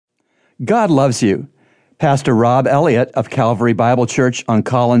God loves you. Pastor Rob Elliott of Calvary Bible Church on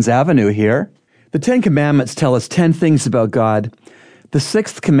Collins Avenue here. The Ten Commandments tell us 10 things about God. The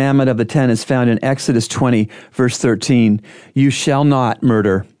sixth commandment of the 10 is found in Exodus 20, verse 13. You shall not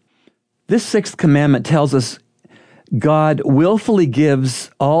murder. This sixth commandment tells us God willfully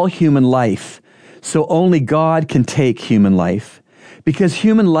gives all human life, so only God can take human life. Because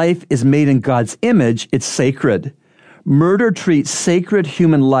human life is made in God's image, it's sacred. Murder treats sacred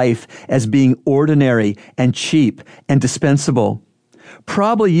human life as being ordinary and cheap and dispensable.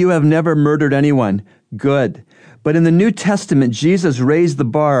 Probably you have never murdered anyone. Good. But in the New Testament, Jesus raised the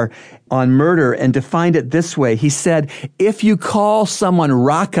bar on murder and defined it this way. He said, if you call someone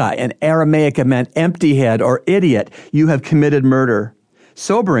raka, in Aramaic it meant empty head or idiot, you have committed murder.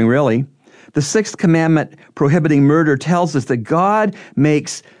 Sobering, really. The sixth commandment prohibiting murder tells us that God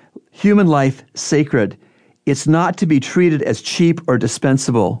makes human life sacred. It's not to be treated as cheap or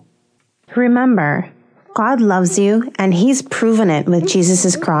dispensable. Remember, God loves you, and He's proven it with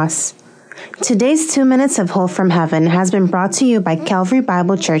Jesus' cross. Today's 2 Minutes of Hope from Heaven has been brought to you by Calvary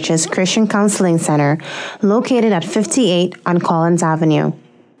Bible Church's Christian Counseling Center, located at 58 on Collins Avenue.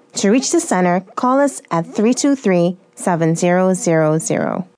 To reach the center, call us at 323-7000.